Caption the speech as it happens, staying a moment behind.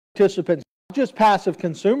participants, not just passive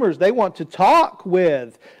consumers. They want to talk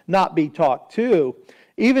with, not be talked to.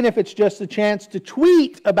 Even if it's just a chance to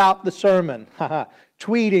tweet about the sermon.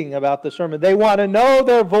 Tweeting about the sermon. They want to know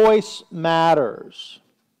their voice matters.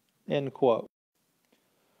 End quote.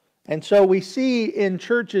 And so we see in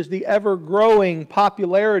churches the ever-growing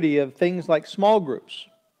popularity of things like small groups.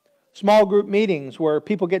 Small group meetings where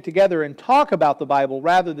people get together and talk about the Bible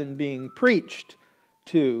rather than being preached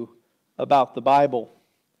to about the Bible.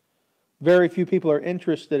 Very few people are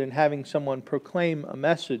interested in having someone proclaim a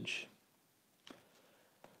message.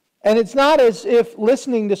 And it's not as if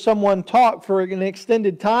listening to someone talk for an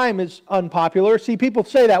extended time is unpopular. See, people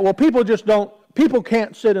say that. Well, people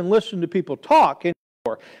can't sit and listen to people talk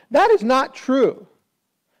anymore. That is not true.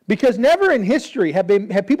 Because never in history have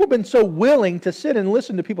people been so willing to sit and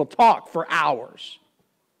listen to people talk for hours.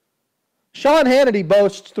 Sean Hannity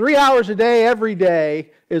boasts 3 hours a day, every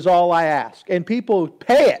day, is all I ask. And people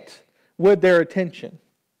pay it with their attention.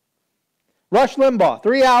 Rush Limbaugh,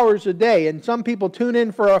 3 hours a day, and some people tune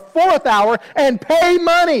in for a fourth hour and pay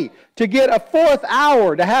money to get a fourth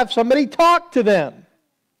hour to have somebody talk to them.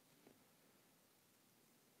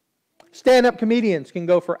 Stand-up comedians can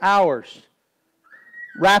go for hours,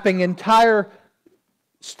 wrapping entire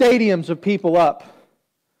stadiums of people up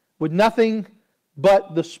with nothing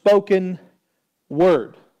but the spoken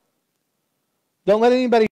word. Don't let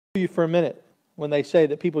anybody fool you for a minute when they say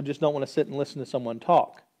that people just don't want to sit and listen to someone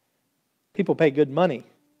talk. People pay good money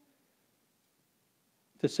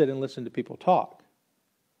to sit and listen to people talk.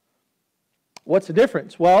 What's the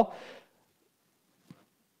difference? Well,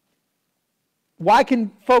 why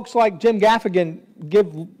can folks like Jim Gaffigan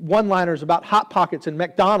give one-liners about Hot Pockets and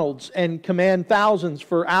McDonald's and command thousands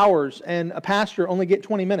for hours and a pastor only get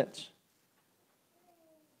 20 minutes?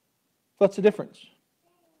 What's the difference?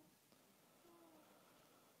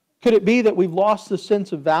 Could it be that we've lost the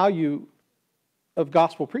sense of value of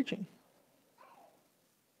gospel preaching?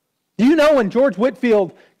 Do you know when George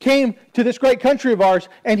Whitefield came to this great country of ours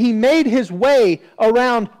and he made his way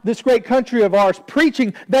around this great country of ours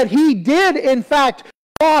preaching that he did in fact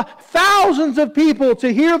draw thousands of people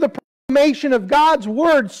to hear the proclamation of God's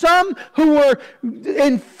Word, some who were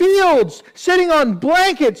in fields sitting on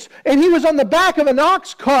blankets, and he was on the back of an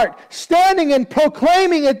ox cart standing and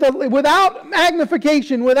proclaiming it without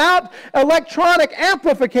magnification, without electronic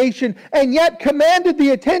amplification, and yet commanded the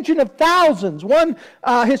attention of thousands. One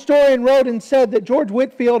historian wrote and said that George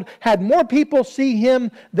Whitefield had more people see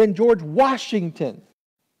him than George Washington.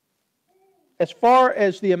 As far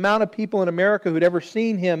as the amount of people in America who'd ever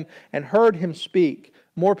seen him and heard him speak,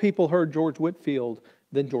 more people heard George Whitefield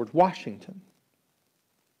than George Washington.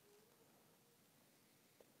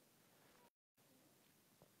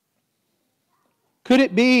 Could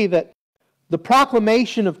it be that the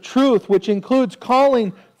proclamation of truth, which includes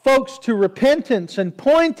calling folks to repentance and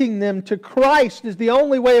pointing them to Christ as the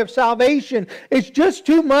only way of salvation, is just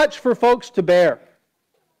too much for folks to bear?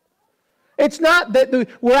 It's not that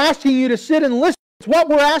we're asking you to sit and listen. It's what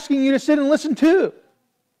we're asking you to sit and listen to.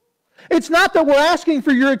 It's not that we're asking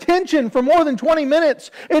for your attention for more than 20 minutes.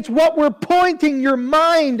 It's what we're pointing your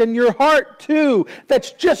mind and your heart to that's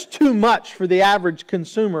just too much for the average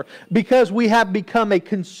consumer, because we have become a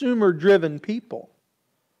consumer-driven people.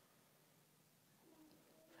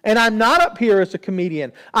 And I'm not up here as a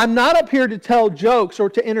comedian. I'm not up here to tell jokes or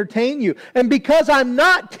to entertain you. And because I'm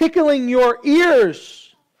not tickling your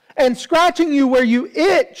ears and scratching you where you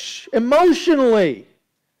itch emotionally,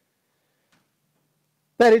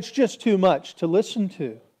 that it's just too much to listen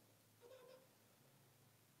to.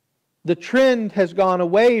 The trend has gone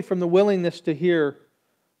away from the willingness to hear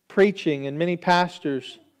preaching, and many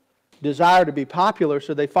pastors desire to be popular,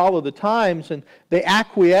 so they follow the times and they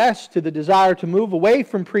acquiesce to the desire to move away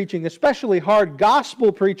from preaching, especially hard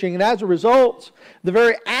gospel preaching, and as a result, the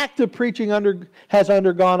very act of preaching has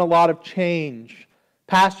undergone a lot of change.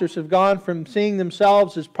 Pastors have gone from seeing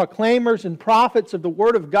themselves as proclaimers and prophets of the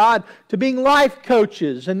Word of God to being life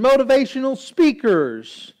coaches and motivational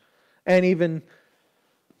speakers and even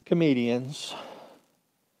comedians.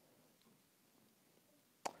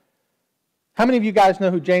 How many of you guys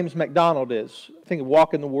know who James MacDonald is? I think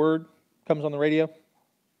Walk in the Word comes on the radio.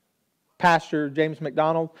 Pastor James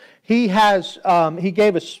MacDonald. He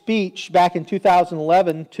gave a speech back in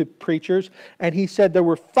 2011 to preachers, and he said there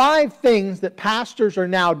were 5 things that pastors are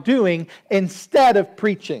now doing instead of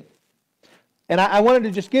preaching. And I wanted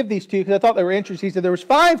to just give these to you because I thought they were interesting. He said there was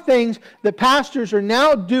 5 things that pastors are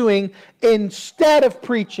now doing instead of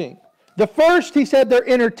preaching. The first, he said, they're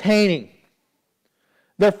entertaining.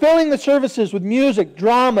 They're filling the services with music,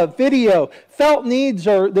 drama, video, felt needs,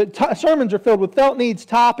 sermons are filled with felt needs,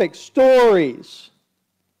 topics, stories.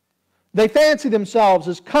 They fancy themselves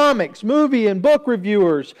as comics, movie and book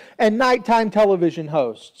reviewers, and nighttime television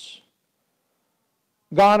hosts.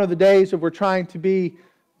 Gone are the days of we're trying to be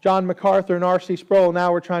John MacArthur and R.C. Sproul.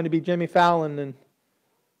 Now we're trying to be Jimmy Fallon and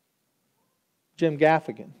Jim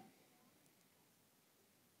Gaffigan.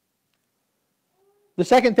 The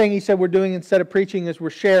second thing he said we're doing instead of preaching is we're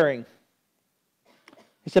sharing.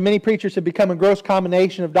 He said many preachers have become a gross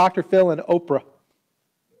combination of Dr. Phil and Oprah.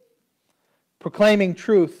 Proclaiming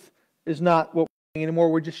truth is not what we're doing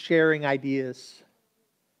anymore. We're just sharing ideas.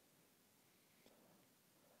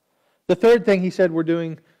 The third thing he said we're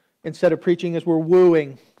doing instead of preaching is we're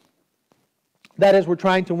wooing. That is, we're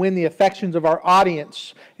trying to win the affections of our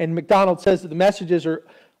audience. And MacDonald says that the messages are,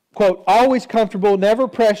 quote, always comfortable, never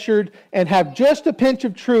pressured, and have just a pinch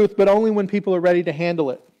of truth, but only when people are ready to handle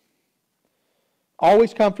it.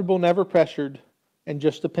 Always comfortable, never pressured, and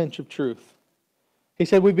just a pinch of truth. He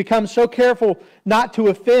said, we've become so careful not to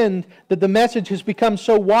offend that the message has become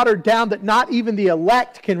so watered down that not even the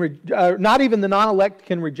non-elect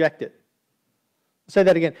can reject it. I'll say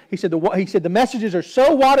that again. He said the messages are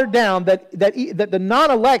so watered down that the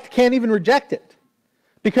non-elect can't even reject it.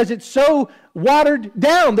 Because it's so watered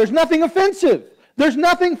down. There's nothing offensive. There's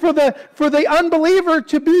nothing for the unbeliever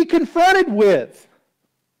to be confronted with.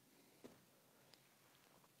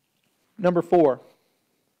 Number 4.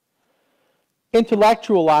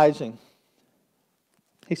 Intellectualizing.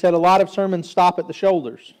 He said a lot of sermons stop at the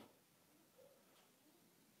shoulders.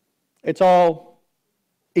 It's all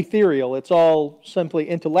ethereal. It's all simply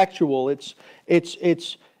intellectual.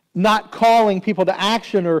 It's not calling people to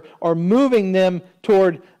action or moving them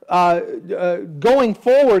toward going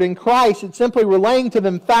forward in Christ. It's simply relaying to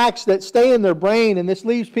them facts that stay in their brain, and this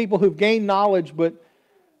leaves people who've gained knowledge but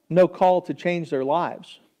no call to change their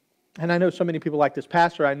lives. And I know so many people like this,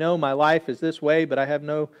 Pastor, I know my life is this way, but I have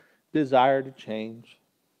no desire to change.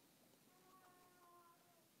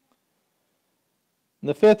 And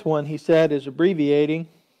the fifth one, he said, is abbreviating.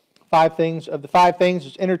 5 things. Of the 5 things,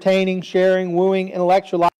 is entertaining, sharing, wooing,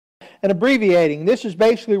 intellectualizing, and abbreviating. This is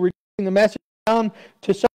basically reducing the message down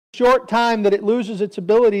to such a short time that it loses its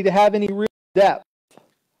ability to have any real depth.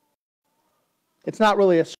 It's not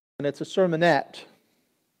really a sermon, it's a sermonette.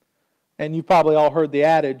 And you've probably all heard the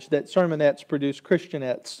adage that sermonettes produce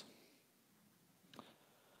Christianettes. I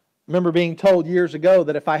remember being told years ago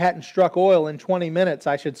that if I hadn't struck oil in 20 minutes,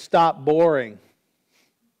 I should stop boring.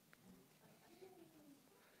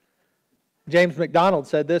 James MacDonald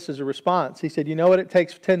said this as a response. He said, you know what, it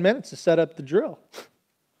takes 10 minutes to set up the drill.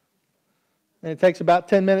 And it takes about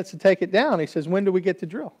 10 minutes to take it down. He says, when do we get to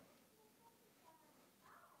drill?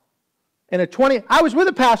 I was with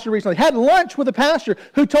a pastor recently, had lunch with a pastor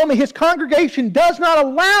who told me his congregation does not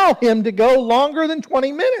allow him to go longer than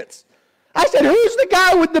 20 minutes. I said, who's the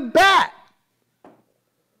guy with the bat?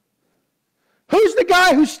 Who's the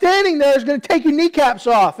guy who's standing there is going to take your kneecaps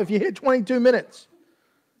off if you hit 22 minutes?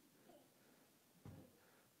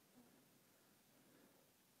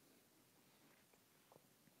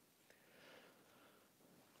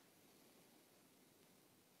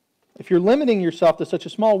 If you're limiting yourself to such a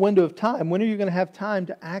small window of time, when are you going to have time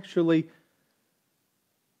to actually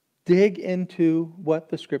dig into what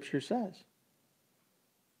the Scripture says?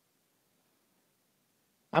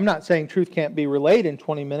 I'm not saying truth can't be relayed in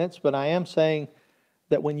 20 minutes, but I am saying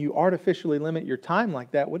that when you artificially limit your time like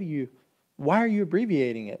that, why are you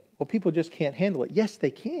abbreviating it? Well, people just can't handle it. Yes, they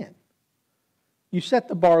can. You set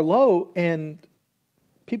the bar low and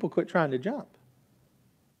people quit trying to jump.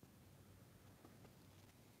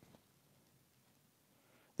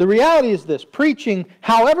 The reality is this: preaching,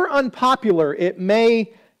 however unpopular it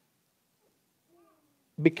may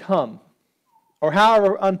become, or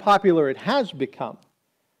however unpopular it has become,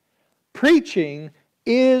 preaching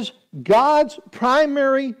is God's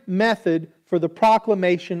primary method for the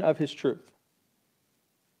proclamation of His truth.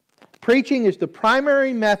 Preaching is the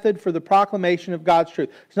primary method for the proclamation of God's truth.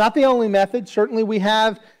 It's not the only method. Certainly we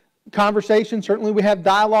have conversation, certainly we have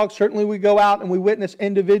dialogue, certainly we go out and we witness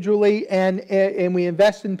individually and we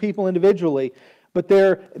invest in people individually. But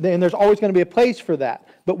there's always going to be a place for that.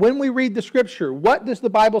 But when we read the Scripture, what does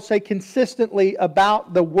the Bible say consistently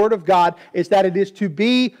about the Word of God? Is that it is to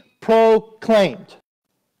be proclaimed.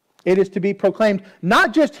 It is to be proclaimed,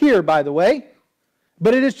 not just here, by the way,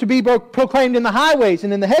 but it is to be proclaimed in the highways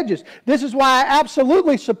and in the hedges. This is why I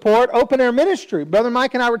absolutely support open-air ministry. Brother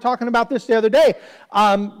Mike and I were talking about this the other day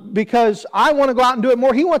because I want to go out and do it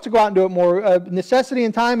more. He wants to go out and do it more. Necessity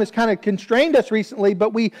and time has kind of constrained us recently,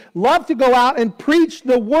 but we love to go out and preach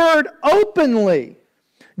the Word openly.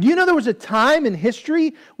 Do you know there was a time in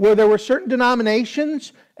history where there were certain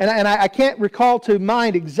denominations, and I can't recall to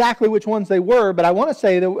mind exactly which ones they were, but I want to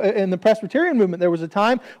say that in the Presbyterian movement there was a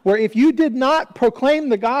time where if you did not proclaim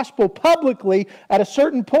the gospel publicly at a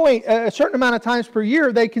certain point, a certain amount of times per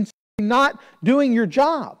year, they considered you not doing your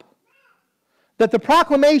job. That the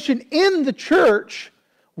proclamation in the church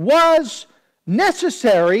was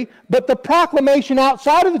necessary, but the proclamation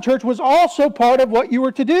outside of the church was also part of what you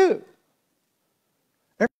were to do.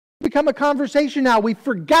 Become a conversation now. We've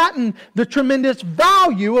forgotten the tremendous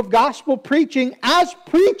value of gospel preaching, as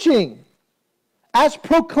proclaiming.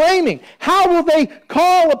 How will they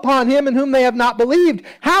call upon Him in whom they have not believed?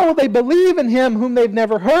 How will they believe in Him whom they've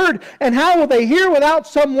never heard? And how will they hear without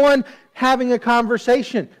someone having a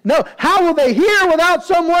conversation? No, how will they hear without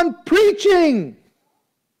someone preaching?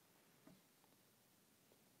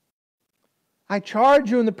 I charge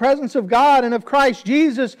you in the presence of God and of Christ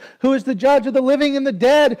Jesus, who is the judge of the living and the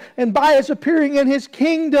dead, and by His appearing in His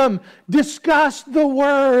kingdom, discuss the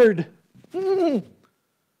Word.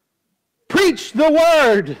 Preach the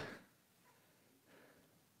Word.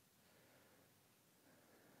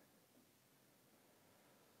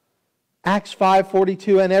 Acts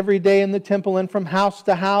 5:42, and every day in the temple and from house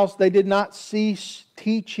to house they did not cease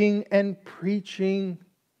teaching and preaching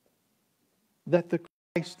that the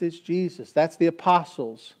Christ is Jesus. That's the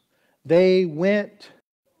apostles. They went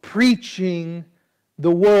preaching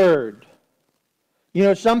the Word. You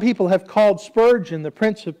know, some people have called Spurgeon the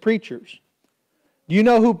Prince of Preachers. Do you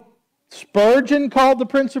know who Spurgeon called the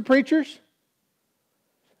Prince of Preachers?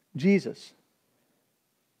 Jesus.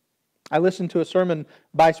 I listened to a sermon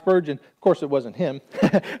by Spurgeon. Of course, it wasn't him,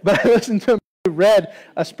 but I listened to him who read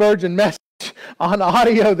a Spurgeon message on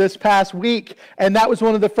audio this past week, and that was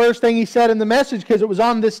one of the first things he said in the message, because it was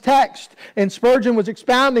on this text, and Spurgeon was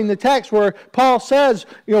expounding the text where Paul says,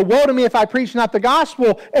 you know, woe to me if I preach not the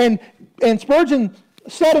gospel, and Spurgeon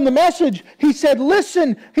said in the message, he said,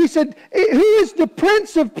 listen, he said, who is the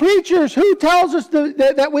Prince of Preachers? Who tells us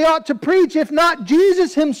that we ought to preach if not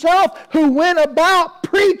Jesus Himself, who went about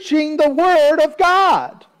preaching the Word of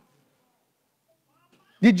God?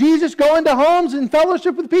 Did Jesus go into homes and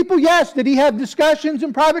fellowship with people? Yes. Did He have discussions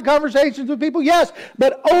and private conversations with people? Yes.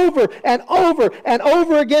 But over and over and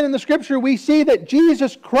over again in the Scripture, we see that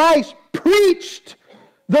Jesus Christ preached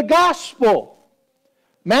the gospel.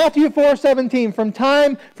 Matthew 4:17,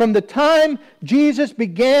 from the time Jesus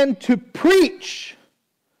began to preach,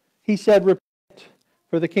 He said, repent,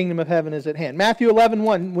 for the kingdom of heaven is at hand. Matthew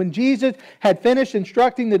 11:1, when Jesus had finished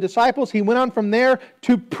instructing the disciples, He went on from there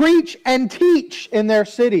to preach and teach in their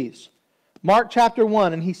cities. Mark chapter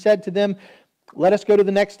 1, and He said to them, let us go to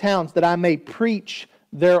the next towns, that I may preach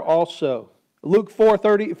there also. Luke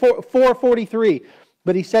 4:43,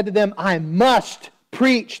 but He said to them, I must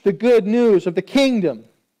preach the good news of the kingdom.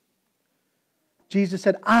 Jesus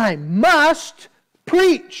said, I must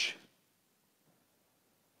preach.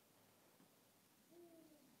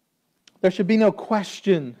 There should be no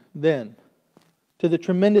question then to the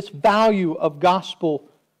tremendous value of gospel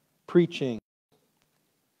preaching.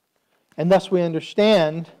 And thus we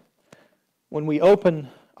understand when we open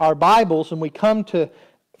our Bibles and we come to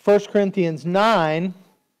 1 Corinthians 9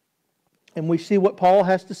 and we see what Paul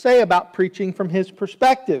has to say about preaching from his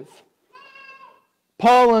perspective.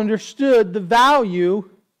 Paul understood the value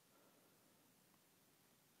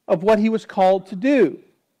of what he was called to do.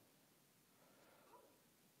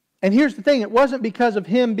 And here's the thing, it wasn't because of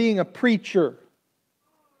him being a preacher.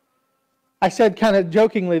 I said kind of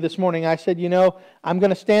jokingly this morning, I said, you know, I'm going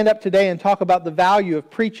to stand up today and talk about the value of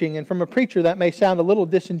preaching. And from a preacher, that may sound a little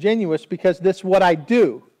disingenuous because this is what I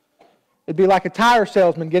do. It'd be like a tire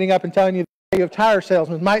salesman getting up and telling you the value of tire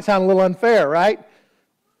salesmen. Might sound a little unfair, right?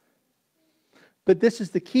 But this is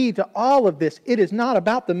the key to all of this. It is not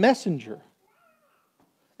about the messenger.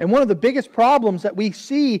 And one of the biggest problems that we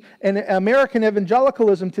see in American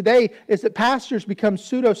evangelicalism today is that pastors become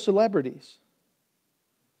pseudo-celebrities.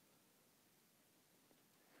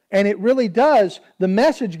 And it really does. The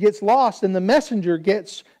message gets lost and the messenger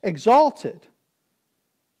gets exalted. I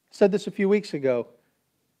said this a few weeks ago.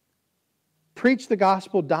 Preach the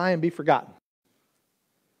gospel, die and be forgotten.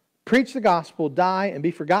 Preach the gospel, die and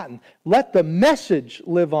be forgotten. Let the message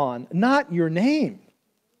live on, not your name.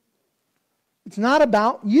 It's not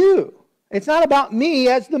about you. It's not about me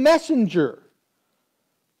as the messenger.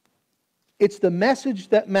 It's the message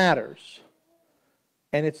that matters.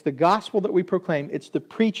 And it's the gospel that we proclaim. It's the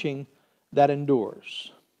preaching that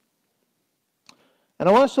endures. And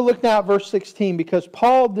I want us to look now at verse 16 because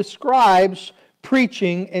Paul describes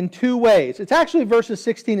preaching in two ways. It's actually verses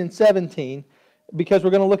 16 and 17 because we're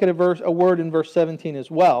going to look at a word in verse 17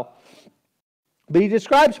 as well. But he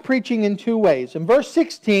describes preaching in two ways. In verse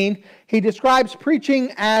 16, he describes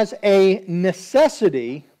preaching as a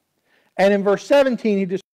necessity, and in verse 17, he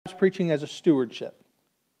describes preaching as a stewardship.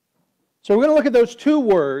 So we're going to look at those two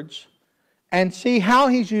words and see how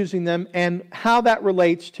he's using them and how that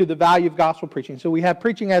relates to the value of gospel preaching. So we have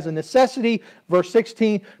preaching as a necessity, verse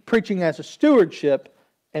 16, preaching as a stewardship,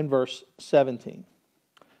 and verse 17.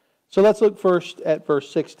 So let's look first at verse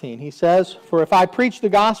 16. He says, "For if I preach the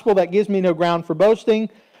gospel, that gives me no ground for boasting,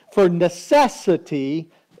 for necessity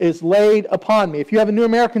is laid upon me." If you have a New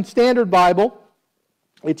American Standard Bible,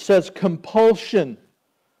 it says compulsion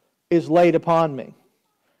is laid upon me.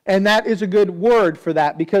 And that is a good word for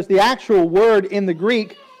that, because the actual word in the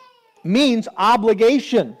Greek means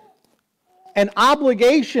obligation. An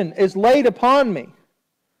obligation is laid upon me.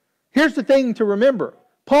 Here's the thing to remember.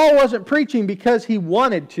 Paul wasn't preaching because he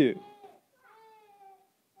wanted to.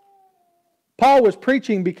 Paul was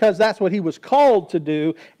preaching because that's what he was called to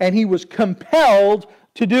do, and he was compelled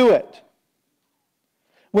to do it.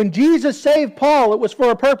 When Jesus saved Paul, it was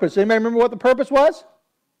for a purpose. Anybody remember what the purpose was?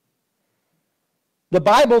 The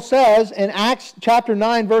Bible says in Acts chapter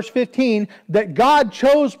 9, verse 15, that God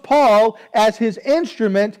chose Paul as his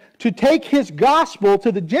instrument to take his gospel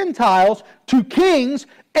to the Gentiles, to kings,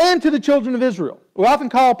 and to the children of Israel. We often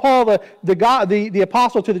call Paul the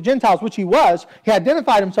apostle to the Gentiles, which he was. He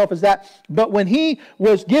identified himself as that. But when he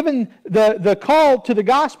was given the call to the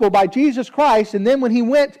gospel by Jesus Christ, and then when he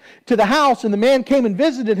went to the house and the man came and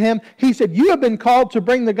visited him, he said, "You have been called to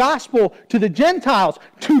bring the gospel to the Gentiles,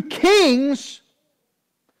 to kings,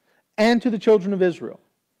 and to the children of Israel."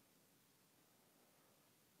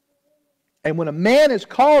 And when a man is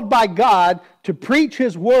called by God to preach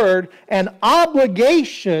His word, an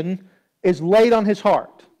obligation is laid on his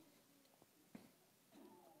heart.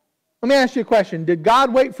 Let me ask you a question. Did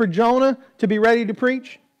God wait for Jonah to be ready to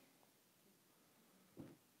preach?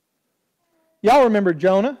 Y'all remember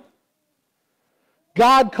Jonah?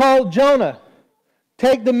 God called Jonah,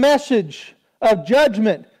 take the message of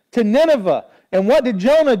judgment to Nineveh. And what did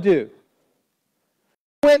Jonah do?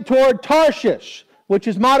 He went toward Tarshish, which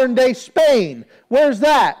is modern-day Spain. Where's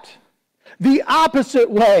that? The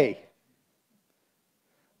opposite way.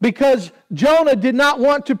 Because Jonah did not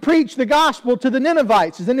want to preach the gospel to the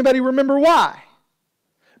Ninevites. Does anybody remember why?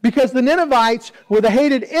 Because the Ninevites were the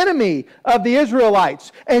hated enemy of the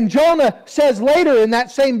Israelites. And Jonah says later in that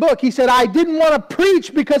same book, he said, "I didn't want to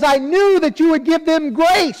preach because I knew that you would give them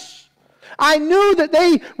grace. I knew that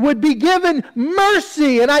they would be given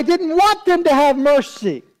mercy, and I didn't want them to have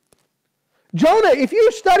mercy." Jonah, if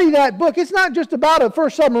you study that book, it's not just about a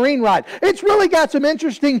first submarine ride. It's really got some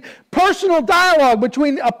interesting personal dialogue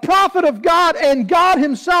between a prophet of God and God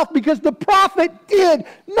Himself, because the prophet did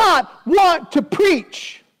not want to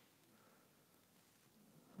preach.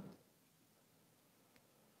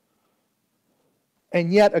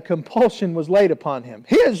 And yet a compulsion was laid upon him.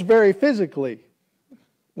 His very physically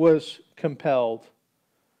was compelled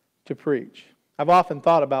to preach. I've often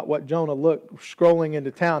thought about what Jonah looked scrolling into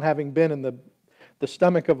town, having been in the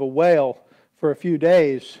stomach of a whale for a few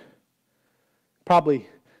days, probably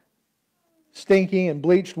stinky and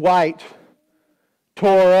bleached white,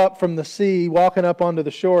 tore up from the sea, walking up onto the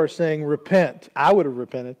shore saying, "Repent." I would have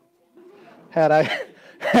repented had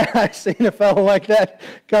I seen a fellow like that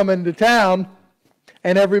come into town,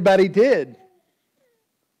 and everybody did.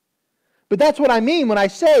 But that's what I mean when I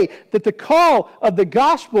say that the call of the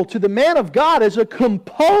gospel to the man of God is a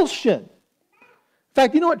compulsion. In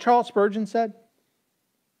fact, you know what Charles Spurgeon said?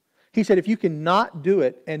 He said, if you cannot do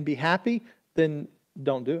it and be happy, then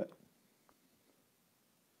don't do it.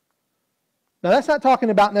 Now, that's not talking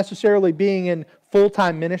about necessarily being in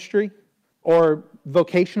full-time ministry or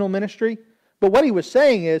vocational ministry. But what he was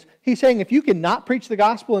saying is, he's saying if you cannot preach the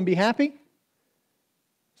gospel and be happy,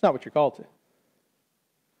 it's not what you're called to.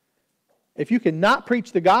 If you cannot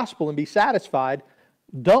preach the gospel and be satisfied,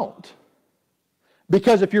 don't.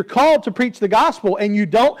 Because if you're called to preach the gospel and you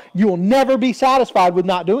don't, you will never be satisfied with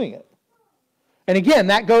not doing it. And again,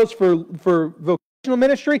 that goes for vocational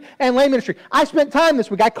ministry and lay ministry. I spent time this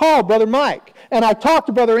week. I called Brother Mike and I talked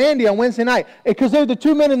to Brother Andy on Wednesday night, because they're the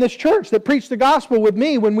two men in this church that preached the gospel with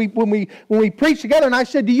me when we preached together. And I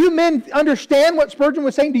said, "Do you men understand what Spurgeon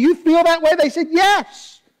was saying? Do you feel that way?" They said,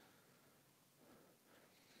 "Yes.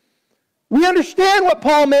 We understand what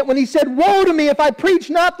Paul meant when he said, 'Woe to me if I preach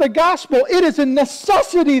not the gospel. It is a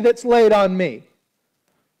necessity that's laid on me.'"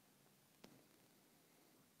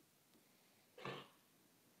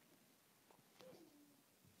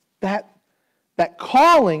 That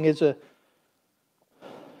calling is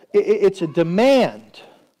it's a demand.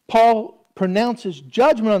 Paul pronounces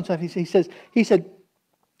judgment on stuff. He said,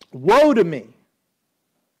 "Woe to me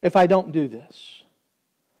if I don't do this?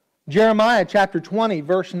 Jeremiah chapter 20,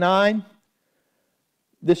 verse 9.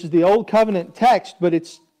 This is the Old Covenant text, but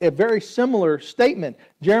it's a very similar statement.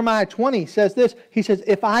 Jeremiah 20 says this. He says,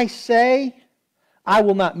 if I say I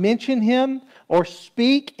will not mention him or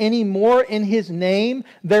speak any more in his name,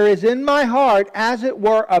 there is in my heart, as it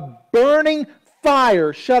were, a burning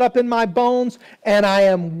fire shut up in my bones, and I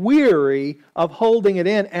am weary of holding it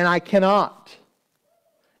in, and I cannot.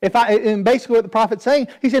 And basically what the prophet's saying,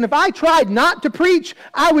 he's saying, if I tried not to preach,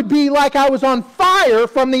 I would be like I was on fire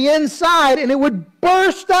from the inside, and it would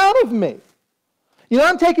burst out of me. You know,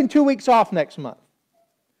 I'm taking 2 weeks off next month.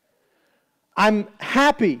 I'm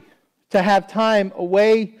happy to have time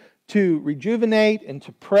away to rejuvenate and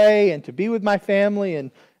to pray and to be with my family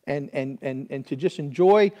and to just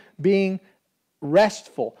enjoy being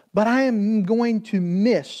restful. But I am going to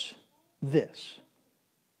miss this.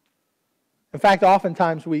 In fact,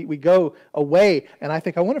 oftentimes we go away and I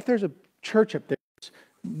think, I wonder if there's a church up there that's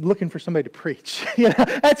looking for somebody to preach.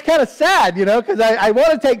 That's kind of sad, because I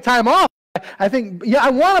want to take time off. I think, I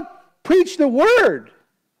want to preach the Word.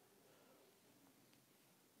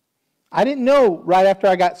 I didn't know right after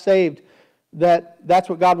I got saved that that's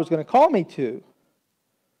what God was going to call me to.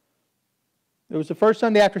 It was the first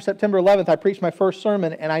Sunday after September 11th, I preached my first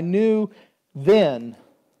sermon, and I knew then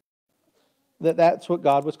that that's what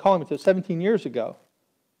God was calling me to, 17 years ago.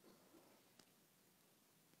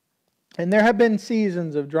 And there have been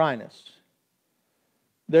seasons of dryness.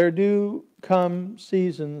 There do come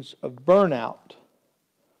seasons of burnout.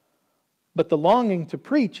 But the longing to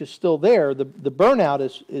preach is still there. The burnout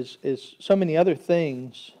is so many other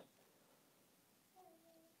things.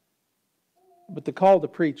 But the call to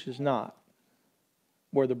preach is not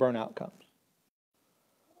where the burnout comes.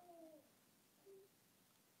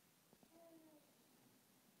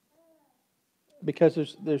 Because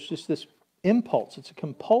there's just this impulse, it's a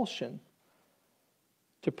compulsion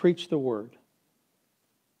to preach the Word.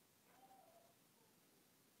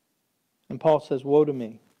 And Paul says, woe to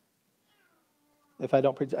me if I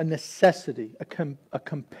don't preach. A necessity, a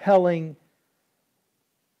compelling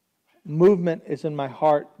movement is in my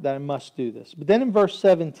heart that I must do this. But then in verse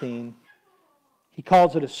 17, he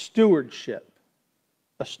calls it a stewardship.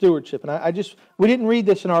 A stewardship. And we didn't read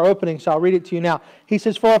this in our opening, so I'll read it to you now. He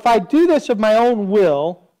says, for if I do this of my own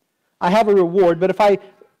will, I have a reward. But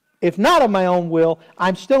if not of my own will,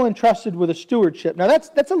 I'm still entrusted with a stewardship. Now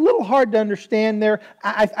that's a little hard to understand there.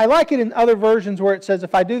 I like it in other versions where it says,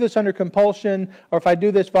 if I do this under compulsion, or if I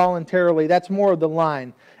do this voluntarily, that's more of the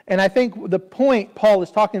line. And I think the point Paul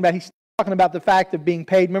is talking about, he's talking about the fact of being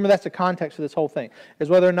paid. Remember, that's the context of this whole thing, is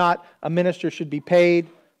whether or not a minister should be paid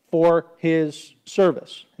for his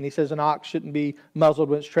service. And he says an ox shouldn't be muzzled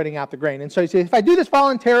when it's treading out the grain. And so he says, if I do this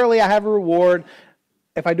voluntarily, I have a reward.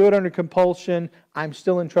 If I do it under compulsion, I'm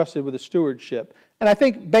still entrusted with a stewardship. And I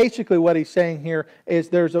think basically what he's saying here is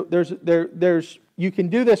you can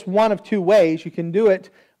do this one of two ways. You can do it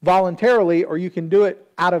voluntarily, or you can do it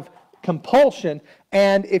out of compulsion.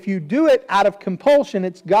 And if you do it out of compulsion,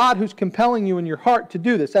 it's God who's compelling you in your heart to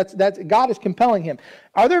do this. That's God is compelling him.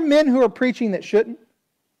 Are there men who are preaching that shouldn't?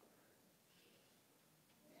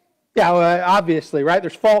 Yeah, well, obviously, right?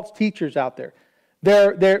 There's false teachers out there.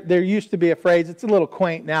 There used to be a phrase, it's a little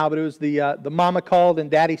quaint now, but it was the mama called and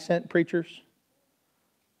daddy sent preachers.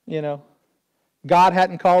 God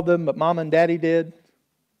hadn't called them, but mama and daddy did.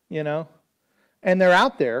 And they're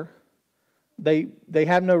out there. They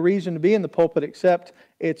have no reason to be in the pulpit except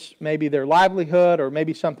it's maybe their livelihood or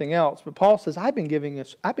maybe something else. But Paul says, I've been given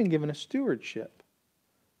a stewardship.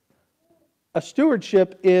 A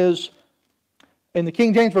stewardship is, in the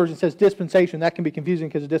King James Version, it says dispensation. That can be confusing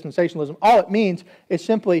because of dispensationalism. All it means is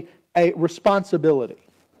simply a responsibility.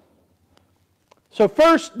 So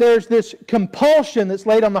first, there's this compulsion that's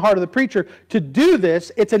laid on the heart of the preacher to do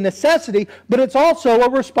this. It's a necessity, but it's also a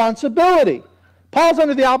responsibility. Paul's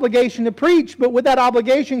under the obligation to preach, but with that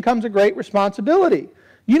obligation comes a great responsibility.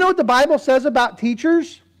 You know what the Bible says about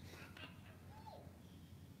teachers?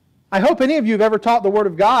 I hope any of you have ever taught the Word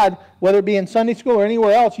of God, whether it be in Sunday school or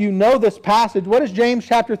anywhere else, you know this passage. What does James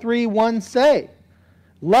chapter 3:1 say?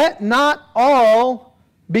 Let not all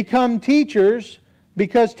become teachers,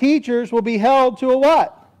 because teachers will be held to a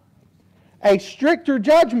what? A stricter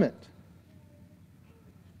judgment.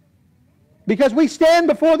 Because we stand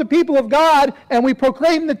before the people of God and we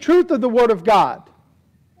proclaim the truth of the Word of God.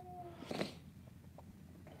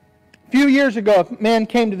 A few years ago, a man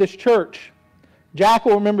came to this church. Jack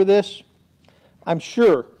will remember this, I'm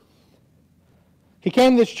sure. He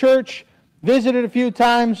came to this church, visited a few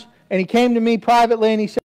times, and he came to me privately and he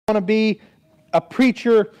said, I want to be a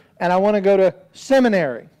preacher and I want to go to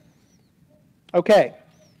seminary. Okay.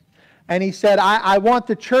 And he said, I want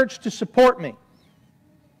the church to support me.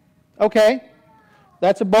 Okay,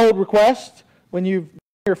 that's a bold request when you've been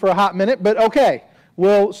here for a hot minute, but okay.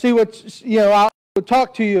 We'll see what, I'll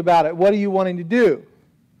talk to you about it. What are you wanting to do?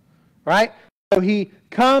 Right? So he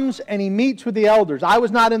comes and he meets with the elders. I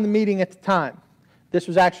was not in the meeting at the time. This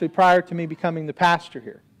was actually prior to me becoming the pastor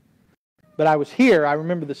here. But I was here. I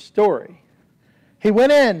remember the story. He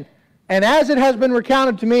went in, and as it has been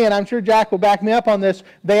recounted to me, and I'm sure Jack will back me up on this,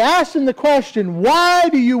 they asked him the question, why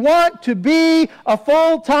do you want to be a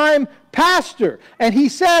full-time pastor? And he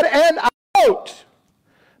said, and I quote,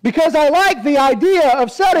 because I like the idea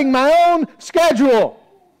of setting my own schedule.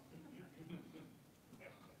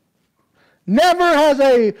 Never has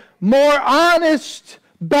a more honest,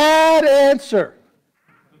 bad answer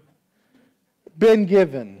been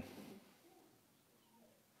given.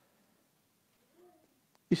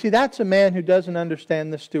 You see, that's a man who doesn't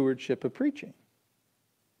understand the stewardship of preaching.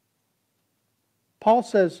 Paul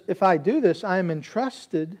says, if I do this, I am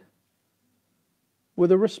entrusted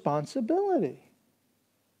with a responsibility.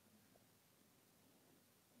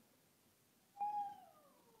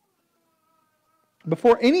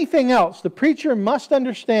 Before anything else, the preacher must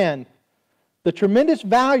understand the tremendous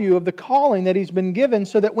value of the calling that he's been given,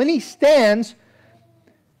 so that when he stands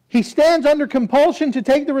under compulsion to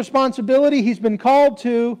take the responsibility he's been called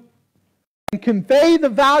to and convey the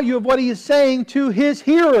value of what he is saying to his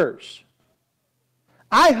hearers.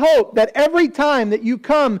 I hope that every time that you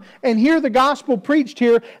come and hear the gospel preached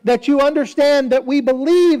here, that you understand that we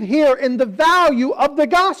believe here in the value of the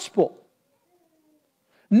gospel.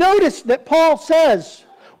 Notice that Paul says,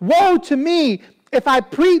 woe to me if I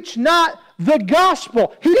preach not the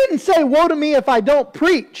gospel. He didn't say, woe to me if I don't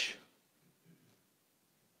preach.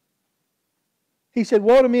 He said,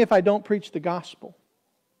 woe to me if I don't preach the gospel.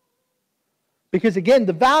 Because again,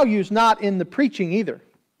 the value is not in the preaching either,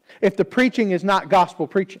 if the preaching is not gospel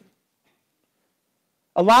preaching.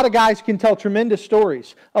 A lot of guys can tell tremendous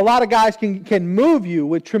stories. A lot of guys can move you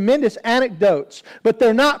with tremendous anecdotes, but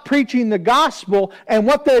they're not preaching the gospel, and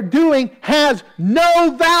what they're doing has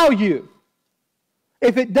no value.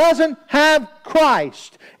 If it doesn't have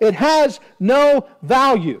Christ, it has no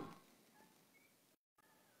value.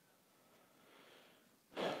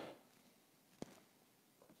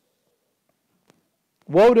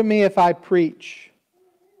 Woe to me if I preach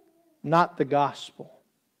not the gospel.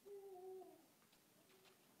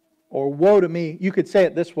 Or woe to me, you could say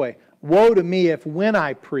it this way, woe to me if when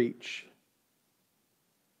I preach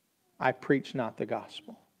not the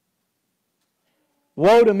gospel.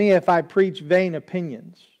 Woe to me if I preach vain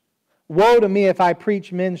opinions. Woe to me if I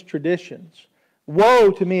preach men's traditions. Woe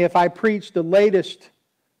to me if I preach the latest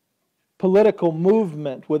political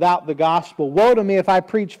movement without the gospel. Woe to me if I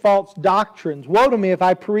preach false doctrines. Woe to me if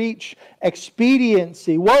I preach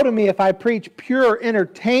expediency. Woe to me if I preach pure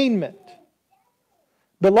entertainment.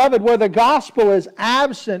 Beloved, where the gospel is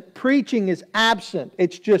absent, preaching is absent.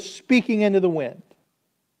 It's just speaking into the wind.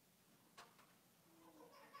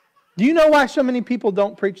 Do you know why so many people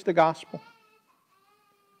don't preach the gospel?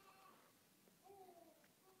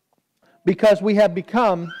 Because we have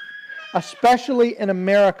become, especially in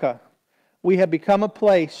America, we have become a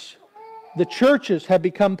place, the churches have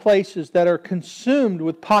become places that are consumed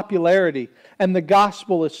with popularity, and the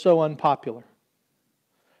gospel is so unpopular.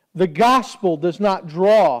 The gospel does not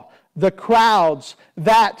draw the crowds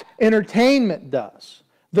that entertainment does.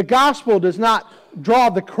 The gospel does not draw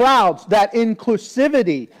the crowds that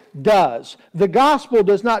inclusivity does. The gospel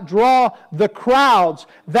does not draw the crowds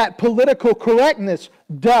that political correctness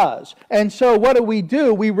does. And so what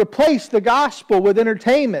do? We replace the gospel with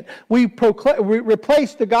entertainment. We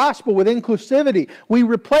replace the gospel with inclusivity. We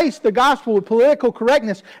replace the gospel with political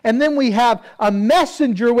correctness. And then we have a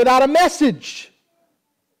messenger without a message.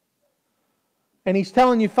 And he's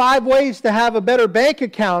telling you 5 ways to have a better bank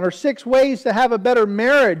account or 6 ways to have a better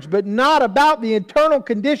marriage, but not about the internal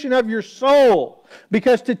condition of your soul.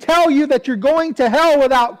 Because to tell you that you're going to hell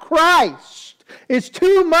without Christ is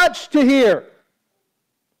too much to hear.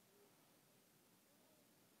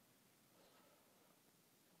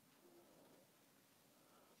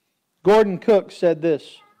 Gordon Cook said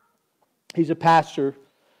this. He's a pastor,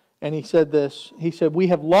 and he said this. He said, "We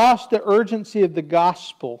have lost the urgency of the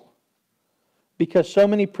gospel because so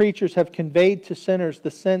many preachers have conveyed to sinners the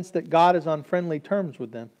sense that God is on friendly terms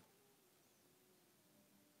with them."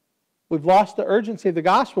 We've lost the urgency of the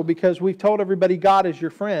gospel because we've told everybody God is your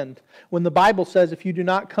friend, when the Bible says if you do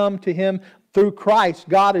not come to Him through Christ,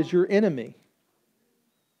 God is your enemy.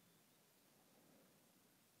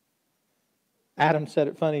 Adam said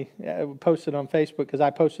it funny. I posted on Facebook because I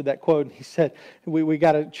posted that quote. And he said, we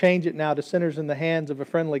got to change it now to sinners in the hands of a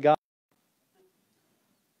friendly God.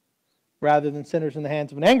 rather than sinners in the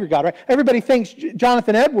hands of an angry God, right? Everybody thinks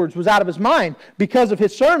Jonathan Edwards was out of his mind because of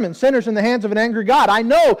his sermon, Sinners in the Hands of an Angry God. I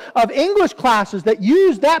know of English classes that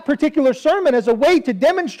use that particular sermon as a way to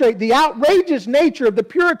demonstrate the outrageous nature of the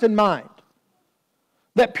Puritan mind.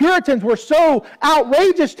 That Puritans were so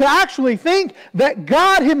outrageous to actually think that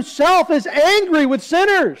God Himself is angry with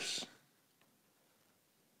sinners.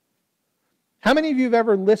 How many of you have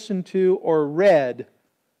ever listened to or read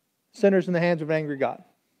Sinners in the Hands of an Angry God?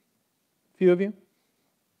 A few of you?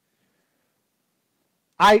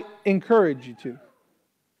 I encourage you to.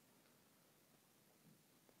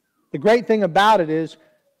 The great thing about it is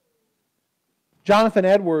Jonathan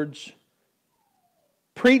Edwards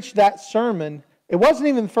preached that sermon. It wasn't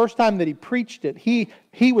even the first time that he preached it.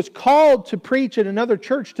 He was called to preach at another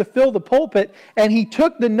church to fill the pulpit, and he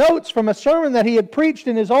took the notes from a sermon that he had preached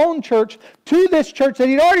in his own church to this church that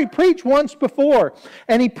he'd already preached once before.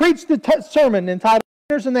 And he preached the sermon entitled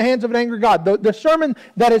Sinners in the Hands of an Angry God, the sermon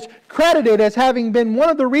that is credited as having been one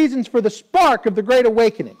of the reasons for the spark of the Great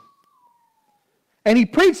Awakening. And he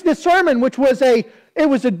preached this sermon, which was a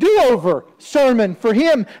do-over sermon for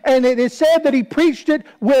him, and it is said that he preached it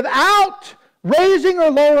without raising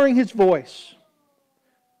or lowering his voice.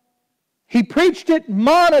 He preached it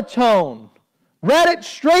monotone, read it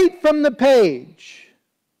straight from the page.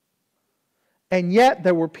 And yet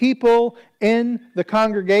there were people in the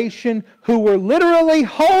congregation who were literally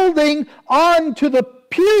holding on to the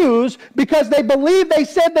pews because they believed, they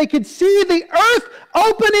said they could see the earth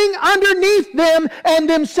opening underneath them and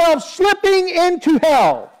themselves slipping into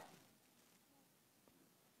hell.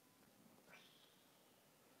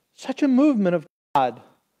 Such a movement of God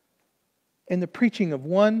in the preaching of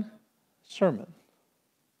one sermon.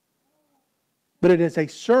 But it is a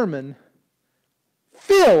sermon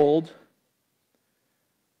filled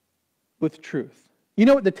with truth. You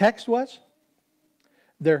know what the text was?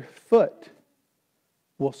 Their foot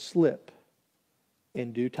will slip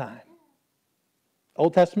in due time.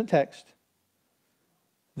 Old Testament text.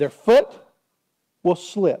 Their foot will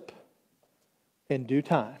slip in due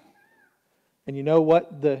time. And you know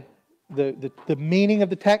what the meaning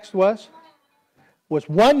of the text was? Was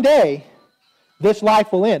one day this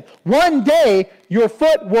life will end. One day your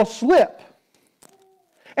foot will slip.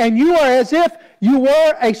 And you are as if you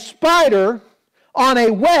were a spider on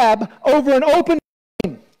a web over an open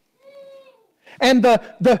flame. And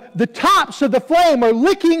the tops of the flame are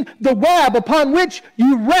licking the web upon which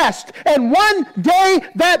you rest. And one day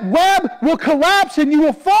that web will collapse and you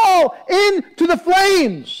will fall into the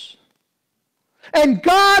flames. And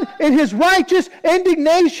God, in His righteous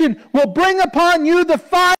indignation, will bring upon you the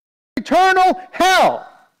fire of eternal hell.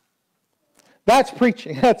 That's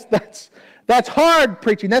preaching. That's hard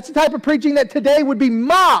preaching. That's the type of preaching that today would be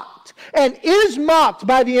mocked and is mocked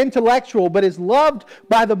by the intellectual, but is loved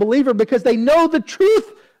by the believer because they know the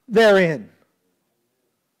truth therein.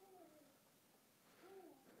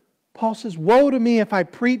 Paul says, woe to me if I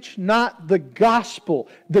preach not the gospel.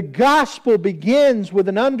 The gospel begins with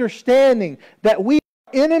an understanding that we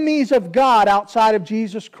are enemies of God outside of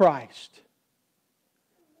Jesus Christ.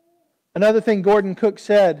 Another thing Gordon Cook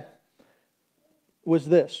said was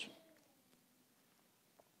this.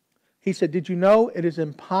 He said, did you know it is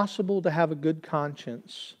impossible to have a good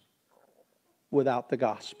conscience without the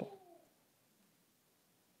gospel?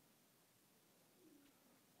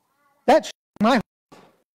 That's my heart.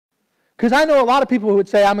 Because I know a lot of people who would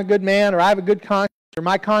say, I'm a good man, or I have a good conscience, or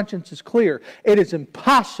my conscience is clear. It is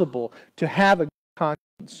impossible to have a good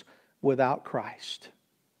conscience without Christ.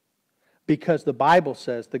 Because the Bible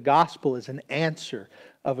says the gospel is an answer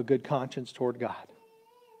of a good conscience toward God.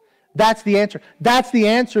 That's the answer. That's the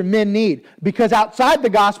answer men need. Because outside the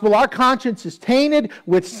gospel, our conscience is tainted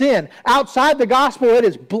with sin. Outside the gospel, it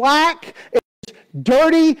is black, it is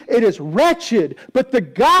dirty, it is wretched. But the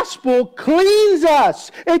gospel cleans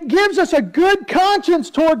us. It gives us a good conscience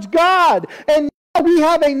towards God. And now we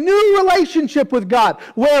have a new relationship with God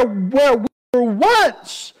where we were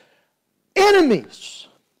once enemies.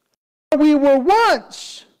 We were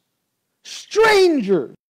once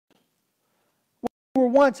strangers. We were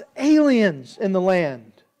once aliens in the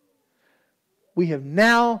land. We have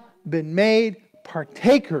now been made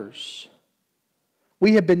partakers.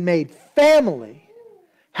 We have been made family,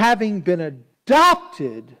 having been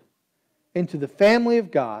adopted into the family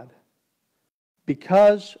of God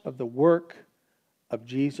because of the work of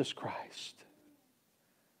Jesus Christ.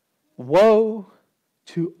 Woe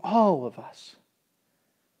to all of us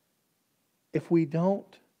if we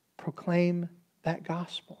don't proclaim that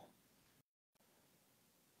gospel.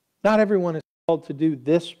 Not everyone is called to do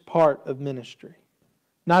this part of ministry.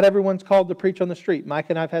 Not everyone's called to preach on the street. Mike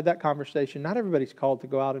and I have had that conversation. Not everybody's called to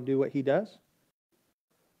go out and do what he does.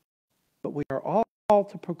 But we are all called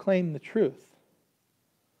to proclaim the truth.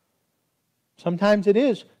 Sometimes it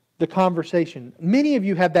is the conversation. Many of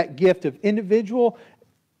you have that gift of individual,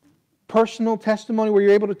 personal testimony where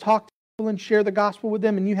you're able to talk to people and share the gospel with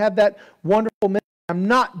them, and you have that wonderful ministry. I'm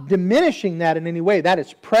not diminishing that in any way. That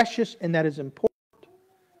is precious and that is important.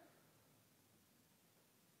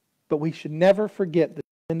 But we should never forget the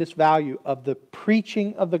tremendous value of the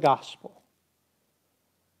preaching of the gospel.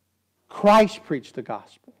 Christ preached the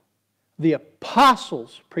gospel. The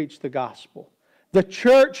apostles preached the gospel. The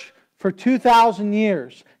church for 2,000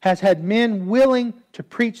 years has had men willing to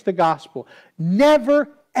preach the gospel. Never,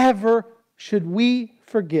 ever should we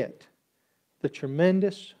forget the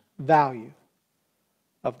tremendous value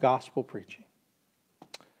of gospel preaching.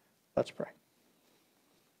 Let's pray.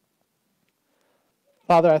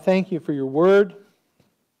 Father, I thank you for your word.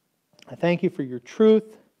 I thank you for your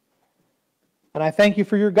truth. And I thank you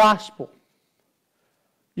for your gospel.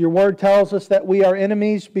 Your word tells us that we are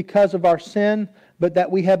enemies because of our sin, but that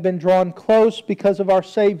we have been drawn close because of our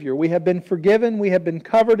Savior. We have been forgiven. We have been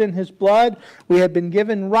covered in His blood. We have been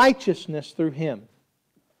given righteousness through Him.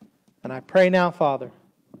 And I pray now, Father,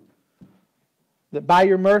 that by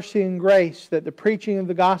your mercy and grace, that the preaching of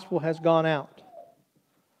the gospel has gone out.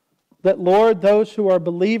 That, Lord, those who are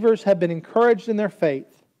believers have been encouraged in their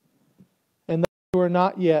faith, and those who are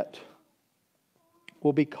not yet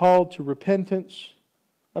will be called to repentance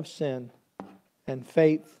of sin and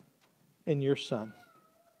faith in your Son.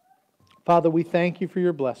 Father, we thank you for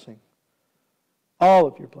your blessing, all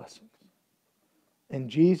of your blessings. In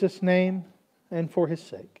Jesus' name and for His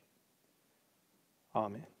sake.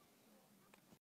 Amen.